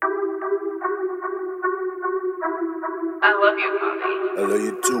love you, Filey. I love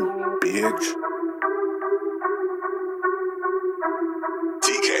you too, bitch.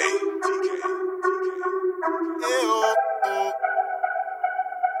 TKay.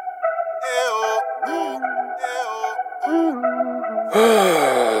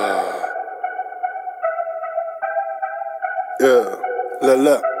 Yeah,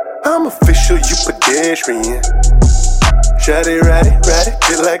 look, I'm official, you pedestrian. Shawty, ride it,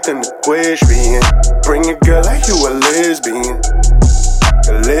 just like an equestrian. Bring a girl like you a lesbian.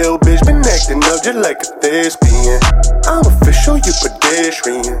 A little bitch been acting up just like a thespian. I'm official, you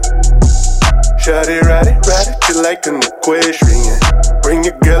pedestrian. Shawty, ride it, just like an equestrian. Bring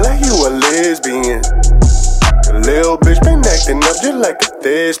a girl like you a lesbian. A little bitch been acting up just like a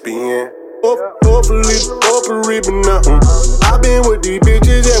thespian. Hopefully, but nothing. I been with these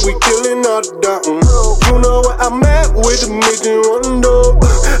bitches that we killing all the down. You know what I'm at with the bitch you wanna know.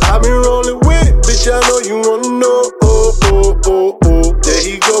 I been rolling with it, bitch, I know you wanna know. There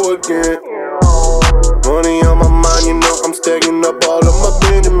he go again. Money on my mind, you know I'm stacking up all of my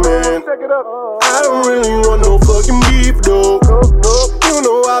Benjamin. I don't really want no fucking beef though. You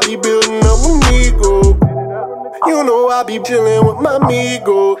know I be building up with Nico. You know I be chillin' with my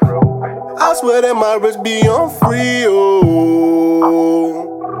amigo. I swear that my wrist be on free, oh.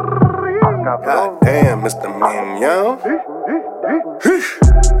 God damn, Mr. Mignon.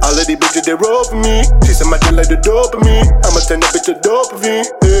 All of these bitches, they roll for me. She said my dick like the dopamine. I'ma turn that bitch to dopamine.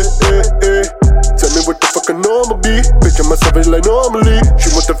 Tell me what the fuck a normal be. Bitch, I'm a savage like normally. She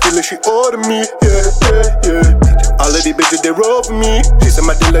want the feeling, she order me. All of these bitches, they roll for me. She said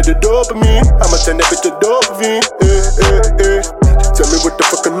my dick like the dopamine. I'ma turn that bitch to dopamine. Tell me what the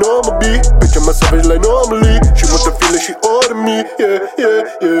fuck a normal be. Bitch, I'm a savage like normally. She want the feeling, she order me.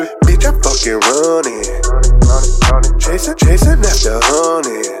 Bitch, I'm fucking running. Chasing after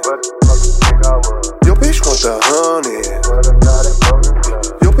honey. Your bitch want the honey.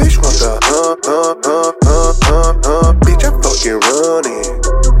 Your bitch want the bitch, I'm fucking running.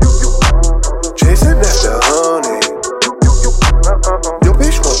 Chasing after honey. Your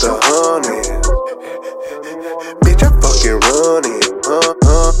bitch want the honey. Bitch, I'm fucking running.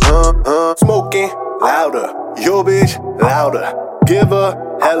 Smoking louder. Your bitch louder. Give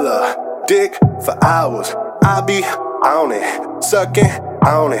her hella dick for hours. I be on it, sucking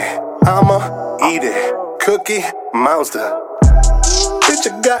on it. I'ma eat it, Cookie Monster. Bitch, I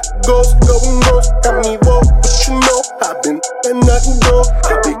got ghost, going ghost. Got me woke, but you know I been letting nothing go.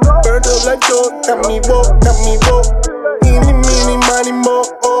 I be burned up like dope. Got me woke. Eeny, meeny, miny, mo.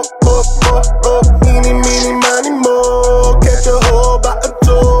 Eeny, meeny, miny, mo. Catch a hoe by a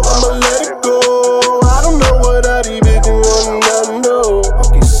toe, I'ma let it go. I don't know what I these bitches wanna know. I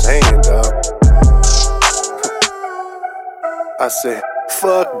keep saying, dog. I said,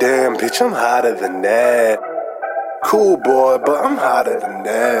 fuck damn, bitch, I'm hotter than that. Cool boy, but I'm hotter than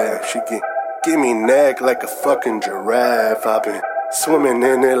that. She can give me neck like a fucking giraffe. I've been swimming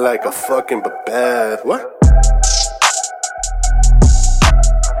in it like a fucking bath. What?